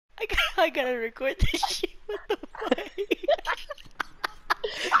I gotta record this shit.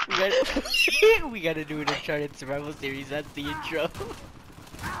 What the fuck? We gotta do an Uncharted survival series. That's the intro.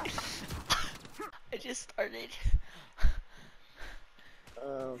 I just started.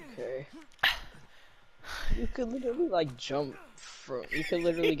 Okay. You could literally like jump from. You could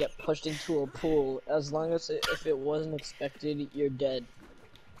literally get pushed into a pool as long as if it wasn't expected, you're dead.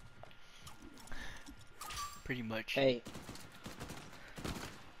 Pretty much. Hey.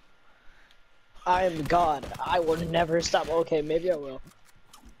 I am God. I will never stop. Okay, maybe I will.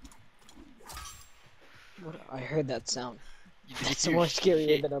 What? I heard that sound. You That's do more shit,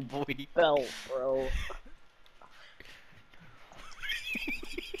 scarier than a boy. bell, bro.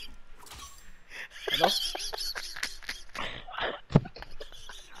 Hello?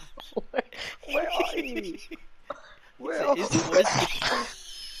 Where are you? Where are It's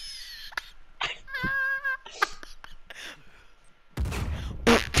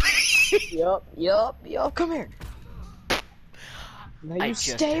you? Yup, come here. Now you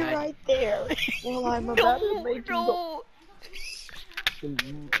stay right there while I'm about to make you go.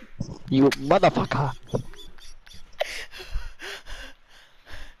 You motherfucker.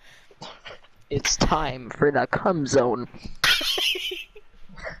 It's time for the cum zone.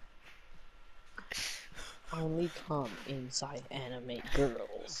 Only come inside anime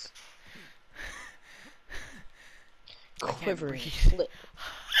girls. Quivering flip.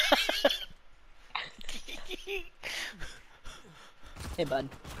 Hey bud,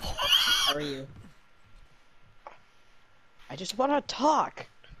 how are you? I just want to talk.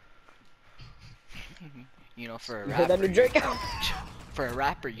 You know, for a You heard that rapper, new drink? for a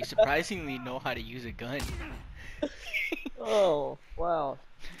rapper, you surprisingly know how to use a gun. Oh, wow.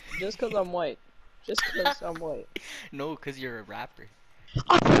 Just cause I'm white. Just cause I'm white. No, cause you're a rapper.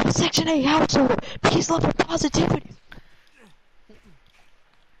 I'm from a Section 8 household. Peace, love, and positivity.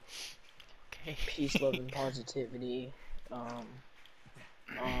 Okay. Peace, love, and positivity.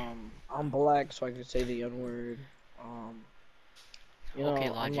 I'm black, so I can say the N-word. You know, Okay,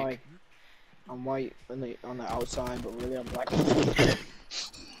 logic. I'm white on the outside, but really I'm black.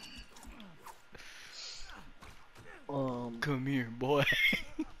 Come here, boy.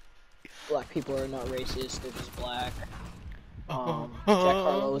 Black people are not racist, they're just black. Jack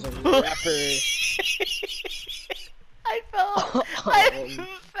Harlow is a real rapper. I fell. I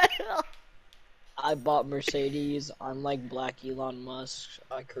fell. I bought Mercedes. I'm like Black Elon Musk.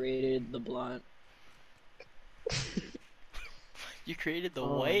 I created the blunt. You created the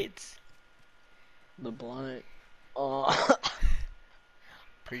whites? The blunt.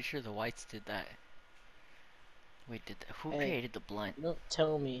 Pretty sure the whites did that. Wait, who Hey, created the blunt? don't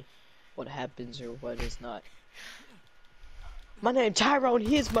tell me what happens or what is not. My name's Tyrone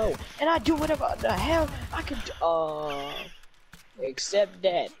Hismo, and I do whatever the hell I can do. Except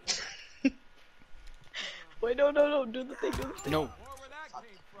that. Wait, no, do the thing, No.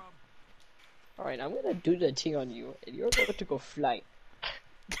 Alright, I'm gonna do the thing on you, and you're going to go fly.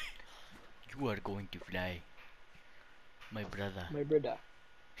 You are going to fly. My brother. My brother,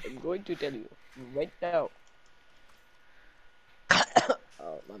 I'm going to tell you right now.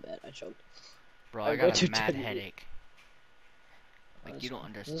 Oh, my bad, I choked. Bro, I got a mad headache. Like, you don't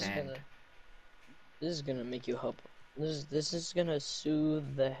understand. This is gonna make you help. This is gonna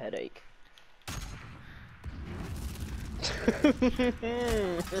soothe the headache.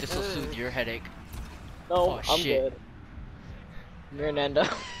 This will soothe your headache. No, Oh, I'm shit. good. You're Nando.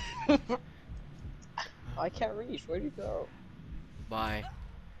 I can't reach. Where'd you go? Bye.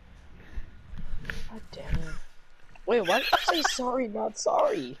 God damn it. Wait, why did you say sorry, not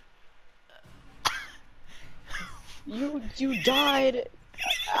sorry? You died.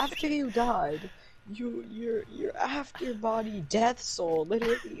 After you died, your after body death soul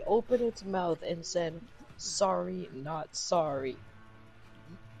literally opened its mouth and said, "Sorry, not sorry."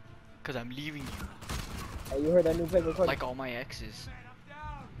 Cause I'm leaving you. Oh, you heard that new paper recording? Like all my exes.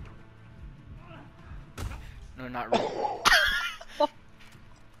 No, not really.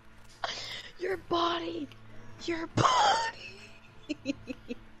 Your body! Your body!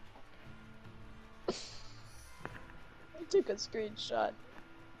 I took a screenshot.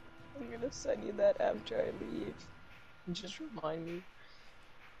 I'm gonna send you that after I leave. Just remind me.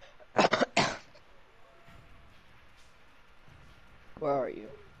 Where are you?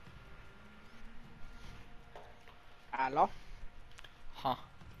 Hello? Huh.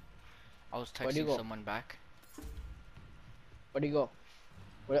 I was Where'd you texting go? someone back. Where'd you go?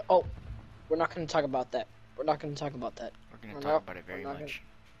 Oh, we're not gonna talk about that. We're not gonna talk about that. We're gonna talk about it very much.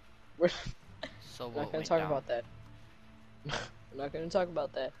 We're So not what gonna went talk down? about that. We're not gonna talk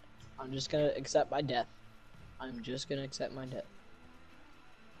about that. I'm just gonna accept my death. I'm just gonna accept my death.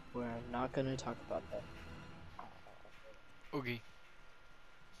 We're not gonna talk about that. Okay.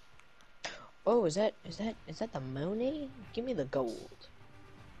 Oh, is that the money? Give me the gold.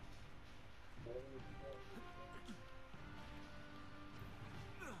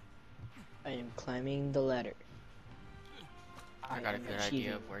 I am climbing the ladder. I got a good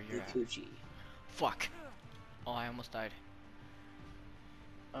idea of where you're at. Coochie. Fuck. Oh, I almost died.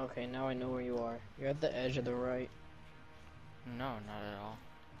 Okay, now I know where you are. You're at the edge of the right. No, not at all.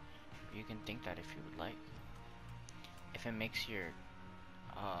 You can think that if you would like. If it makes your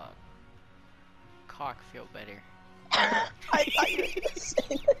cock feel better. I thought you were gonna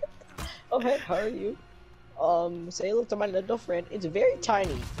say that. Oh, hey, how are you? Say hello to my little friend. It's very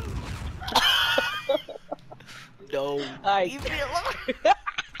tiny. No. Leave me alone.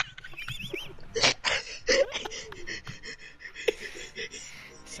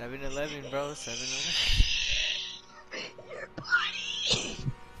 7-Eleven, bro. 7-Eleven. Your body.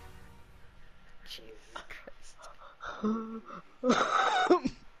 Jesus Christ.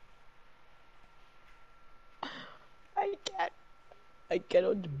 I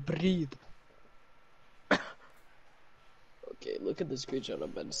cannot breathe. Okay, look at the screenshot I'm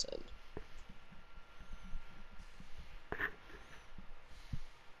about to send.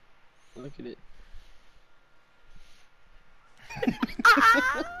 Look at it.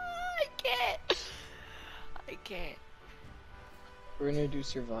 I can't. I can't. We're gonna do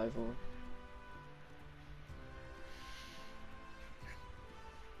survival.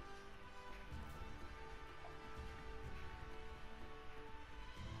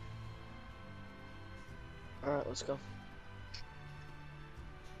 Alright, let's go.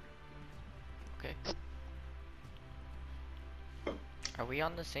 Okay. Are we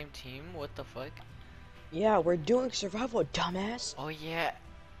on the same team? What the fuck? Yeah, we're doing survival, dumbass. Oh yeah.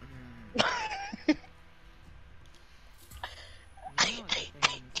 Okay.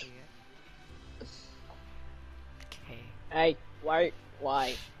 Hey, why?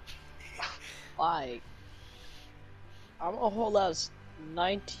 Why? I'm a whole ass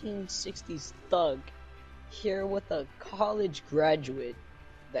 1960s thug here with a college graduate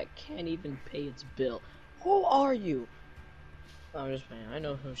that can't even pay its bill. Who are you? I'm just playing. I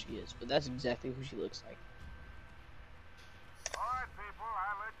know who she is, but that's exactly who she looks like. Alright, people,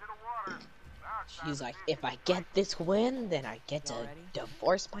 I led you to water. Now She's like, if I get this win, then I get to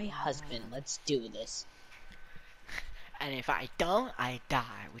divorce my husband. Let's do this. And if I don't, I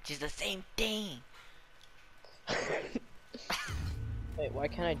die, which is the same thing. Wait, why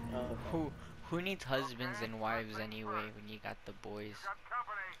can't I? Oh. Who needs husbands and wives anyway when you got the boys? got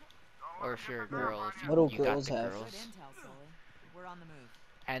company. Or if you're a girl, if What do you got girls the have? girls. We're on the move.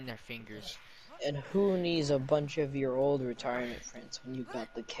 And their fingers. And who needs a bunch of your old retirement friends when you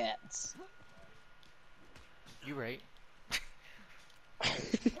got the cats? You right.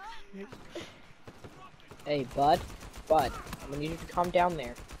 Hey, bud, I'm gonna need you to calm down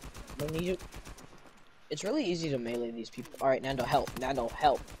there. I'm gonna need you. It's really easy to melee these people. All right, Nando, help! Nando,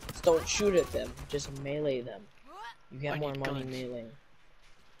 help! Just don't shoot at them. Just melee them. You get more money meleeing.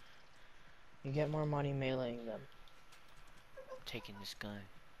 You get more money meleeing them. I'm taking this gun.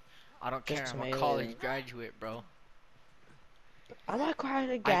 I don't care. Just I'm a melee college them. graduate, bro. I'm not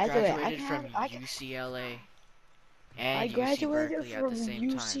graduate. I graduated from UCLA and I graduated UC Berkeley from at the same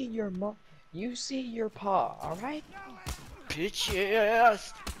UC time. your mom. UC your pa. All right.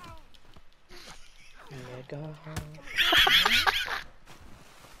 Bitches. Nigga.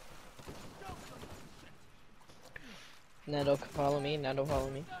 Nando, follow me. Nando, follow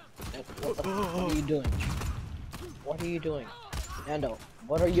me. What are you doing? What are you doing? Nando,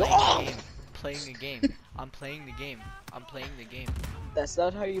 what are you? Playing the game. I'm playing the game. I'm playing the game. That's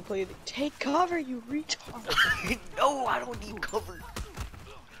not how you play. Take cover, you retard. No, I don't need cover.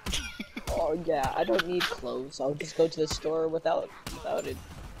 Oh yeah, I don't need clothes. I'll just go to the store without it.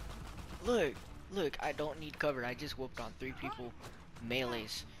 Look, I don't need cover. I just whooped on 3 people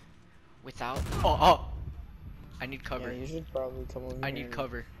melees without. Oh. I need cover. Yeah, you should probably come over I here. need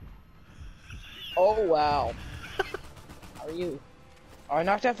cover. Oh wow. How are you? Oh, I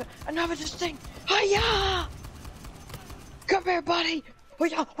knocked out another this thing. Hiya! Come here, buddy.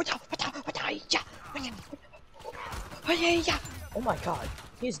 Oh my god,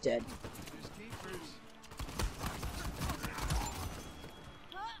 he's dead.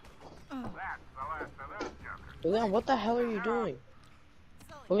 Julian, what the hell are you doing?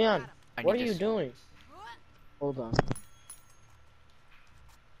 Julian, what are you doing? Hold on.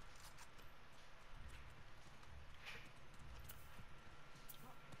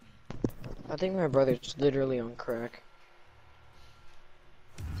 I think my brother's literally on crack.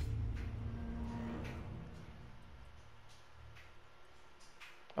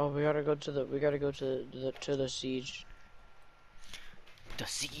 Oh, we gotta go to the siege. The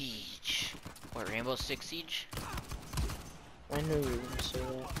siege. What, Rainbow Six Siege? I knew you were gonna say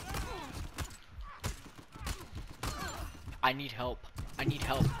that. I need help. I need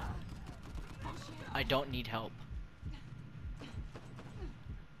help. I don't need help.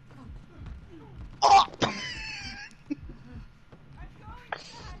 Oh!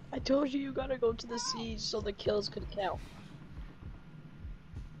 I told you gotta go to the siege so the kills could count.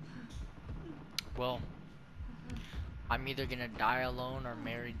 Well, I'm either gonna die alone or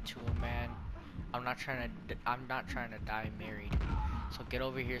married to a man. I'm not trying to die married. So get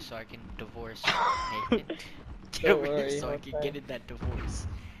over here so I can divorce Nathan. Get Don't over here worry, so I my can friend. get in that divorce.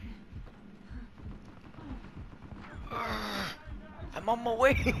 I'm on my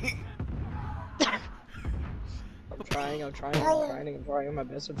way. I'm trying my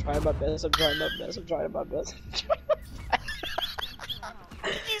best, I'm trying my best.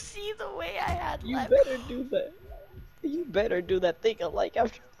 Did you see the way I had You left? better do that. You better do that thing I like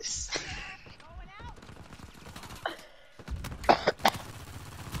after this.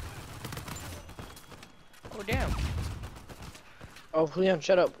 Oh damn. Oh, Leon,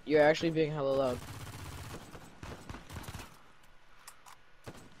 shut up. You're actually being hella loud.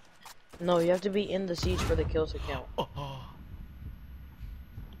 No, you have to be in the siege for the kills to count. Oh.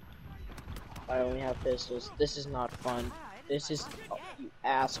 I only have pistols. This is not fun. This is... Oh, you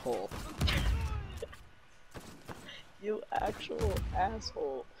asshole. You actual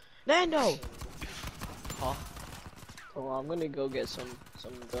asshole. Nando! Huh? Oh, I'm gonna go get some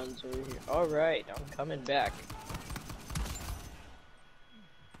guns over here. Alright, I'm coming back.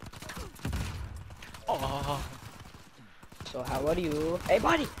 Oh. So how are you? Hey,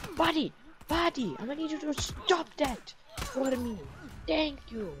 buddy! I'm gonna need you to stop that for me. Thank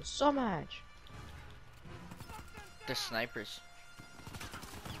you so much. The snipers.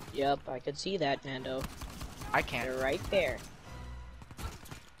 Yep, I could see that, Nando. I can't. They're right there.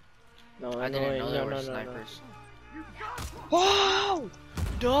 No, I didn't know there were no. snipers. Whoa!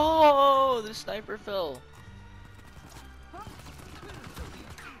 No, the sniper fell.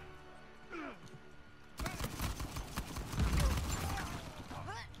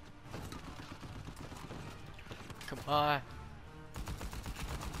 Come on.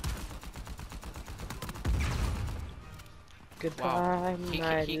 Goodbye, Wow.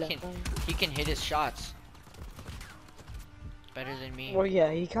 my He can hit his shots. Better than me. Well,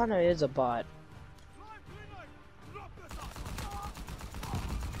 yeah, he kind of is a bot.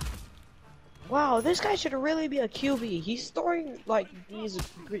 Wow, this guy should really be a QB. He's throwing like these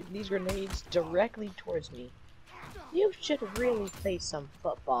grenades directly towards me. You should really play some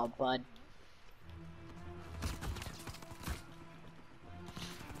football, bud.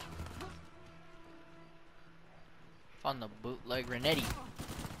 On the bootleg Renetti.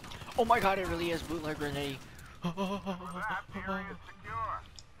 Oh my god, it really is bootleg Renetti. That area is secure.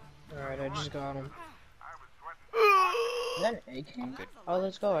 Alright, I just got him. I was sweating. Is that an AK? I'm good. Oh,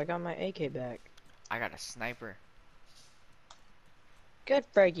 let's go. I got my AK back. I got a sniper. Good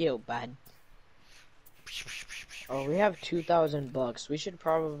for you, bud. Oh, we have 2,000 bucks. We should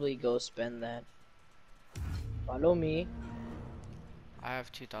probably go spend that. Follow me. I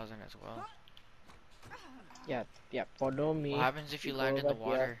have 2,000 as well. Yeah, follow me. What happens if you You land go in the back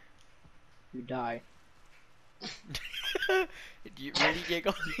here. water? You die. Do you really,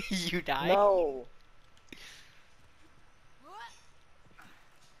 Diego? You die? No.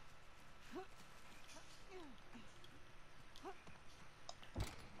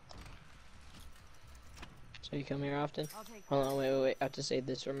 So you come here often? I'll take Hold on, wait. I have to say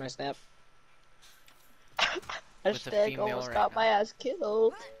this for my snap. With a Hashtag female almost right got now. my ass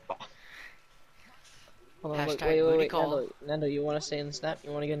killed. Hold on, Hashtag booty wait. call. Nando, you want to stay in the snap?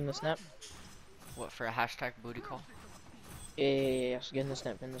 You want to get in the snap? What, for a hashtag booty call? Yeah. So get in the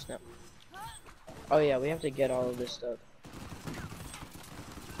snap, Oh yeah, we have to get all of this stuff.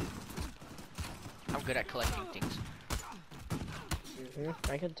 I'm good at collecting things.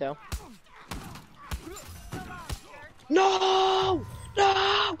 I can tell. No!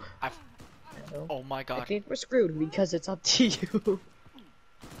 No! Oh my I god. think we're screwed because it's up to you.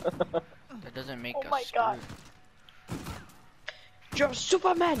 That doesn't make Oh us my screwed. god. You're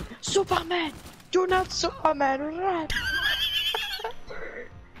Superman! Superman! You're not Superman, right?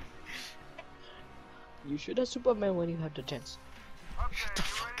 You should have Superman when you have the chance. Shut the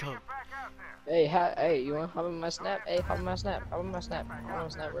fuck up. Back out there. Hey, you wanna hop on my snap? Hey, hop on my snap. Hop on my snap. Hop on my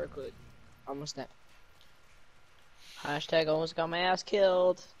snap real quick. Hop on my snap. Hashtag almost got my ass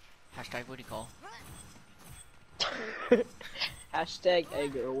killed. Hashtag booty call. Hashtag hey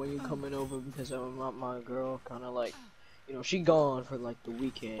girl when you coming over because I'm not my girl, kinda like You know, she gone for like the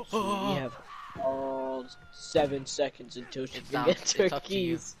weekend, so we have all 7 seconds until she It's can down. get her It's up to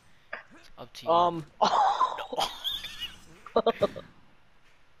you. keys. It's up to you.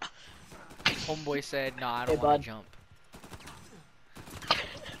 Homeboy said, "No, I Hey, don't want bud. to jump."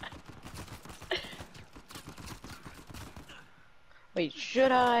 Wait,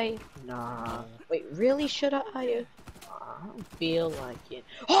 should I? Nah. No. Wait, really? Should I? I don't feel like it.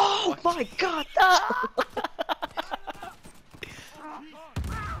 Oh Fuck. my god! Ah!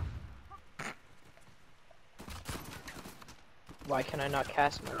 Why can I not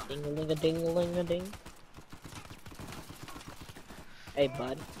cast my ding-a-ling-a-ding-a-ling-a-ding? Hey,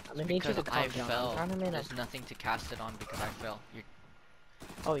 bud. I'm gonna need you Because to I calm down. fell. I'm trying to There's nothing to cast it on because I fell.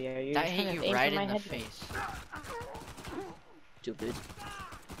 Oh yeah, you're That trying hit to you aim right for my in the head. face. Stupid.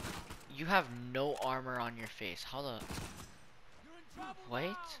 You have no armor on your face. How the?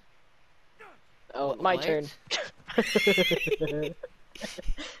 What? Oh, my What? turn.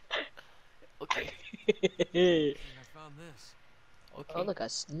 Okay. I found this. Okay. Oh, look, a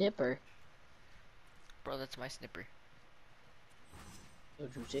snipper. Bro, that's my snipper. Oh,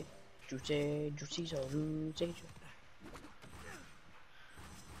 juicy. Juicy, juicy, so juicy.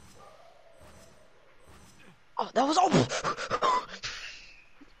 Oh, that was oh!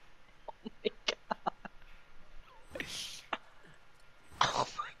 Oh my god. Oh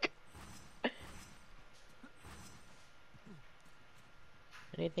my god.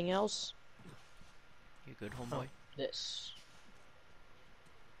 Anything else? You good, homeboy? This.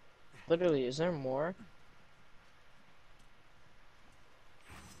 Literally, is there more?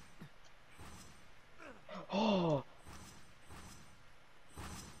 Oh.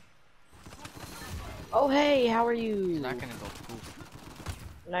 Oh hey, how are you? He's not gonna go poof.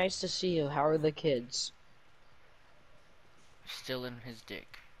 Nice to see you. How are the kids? Still in his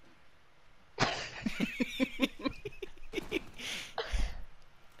dick.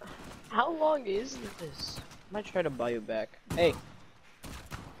 How long is this? I might try to buy you back. Hey.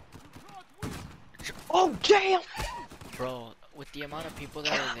 Oh damn! Bro, with the amount of people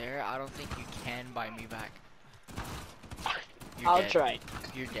that are there, I don't think you can buy me back. You're I'll dead. try.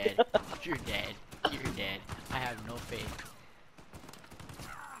 You're dead. You're dead. You're dead. I have no faith.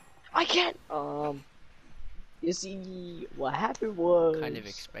 I can't. You see, what happened was. Kind of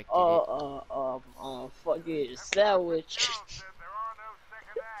expected it. Fucking sandwich. Joe said there are no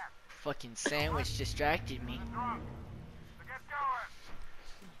second acts. Fucking sandwich distracted me. Drunk. So get going.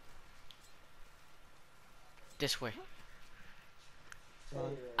 This way.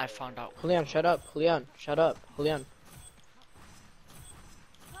 I found out. Julian, shut up. Julian, shut up. Julian.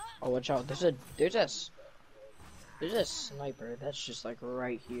 Oh, watch out. There's a sniper that's just like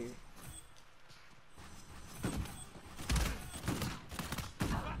right here.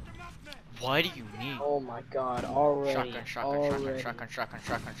 What do you need? Oh my god, already. Shotgun, shotgun, already. shotgun, shotgun,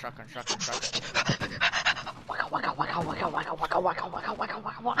 shotgun, shotgun, shotgun, shotgun, shotgun. Waka waka waka waka waka waka waka waka waka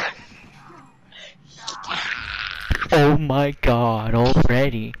waka waka. Oh my god,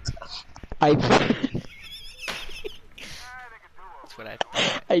 already. I've That's what I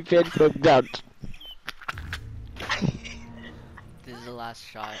thought. I've been fucked out. This is the last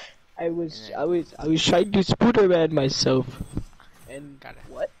shot. I was trying to Spooderman myself. And Got it.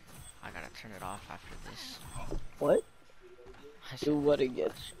 what? I gotta turn it off after this. What? I Do said, what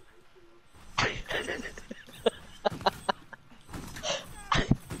again?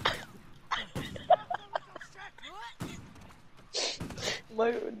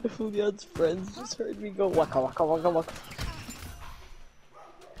 My Julian's friends just heard me go waka waka waka waka.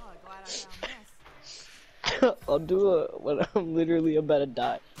 Oh, glad I found this. I'll do it when I'm literally about to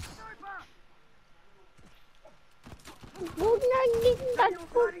die.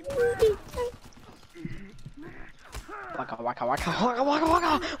 Waka waka waka waka waka waka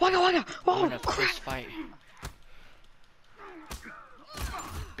waka waka. I'm Oh in a fist fight.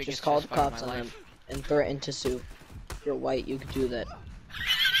 Biggest Just call the fist fight of cops my on him life. and threaten to sue. If you're white, you could do that.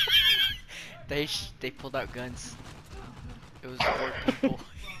 They pulled out guns. It was 4 people.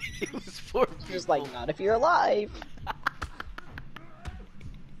 It was 4 people. Just like, not if you're alive.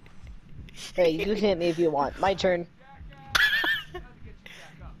 Hey, you hit me if you want. My turn.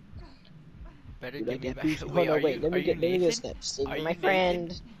 Better You give like me that back. boost? Wait, Hold are on, wait. you, Let are me you get a Nathan? snip. Stay Are you my Nathan?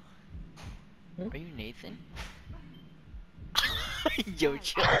 friend. Are you Nathan? Yo,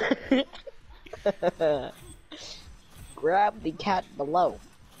 chill. Grab the cat below,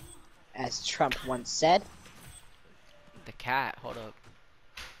 as Trump once said. The cat, hold up.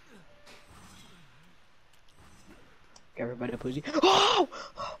 Everybody, pussy. Oh!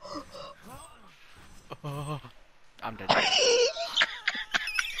 I'm dead.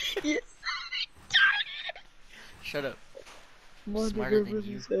 Yes. Shut up. Smarter than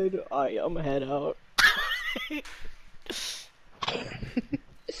you. said, I am head out.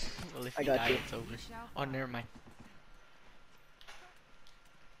 Well, if I you got die, you. it's over. Oh, never mind.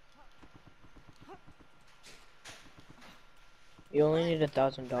 You only need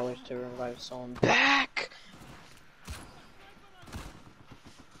 $1,000 to revive someone back.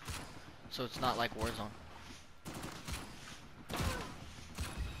 So it's not like Warzone.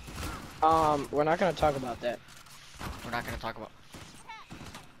 We're not gonna talk about that. We're not gonna talk about.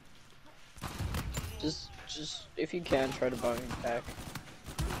 Just if you can, try to buy me back.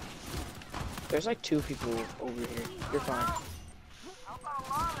 There's like 2 people over here. You're fine.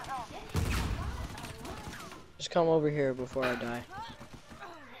 Just come over here before I die.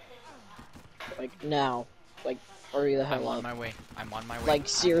 Like now. Like hurry the hell I'm up. on my way. I'm on my way. Like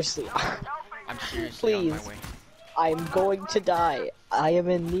seriously. I'm seriously on my Please. way. I'm going to die. I am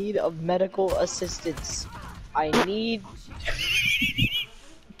in need of medical assistance. I need.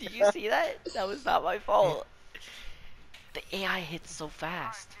 Did you see that? That was not my fault. The AI hits so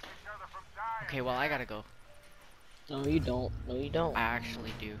fast. Okay, well I gotta go. No, you don't. No, you don't. I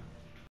actually do.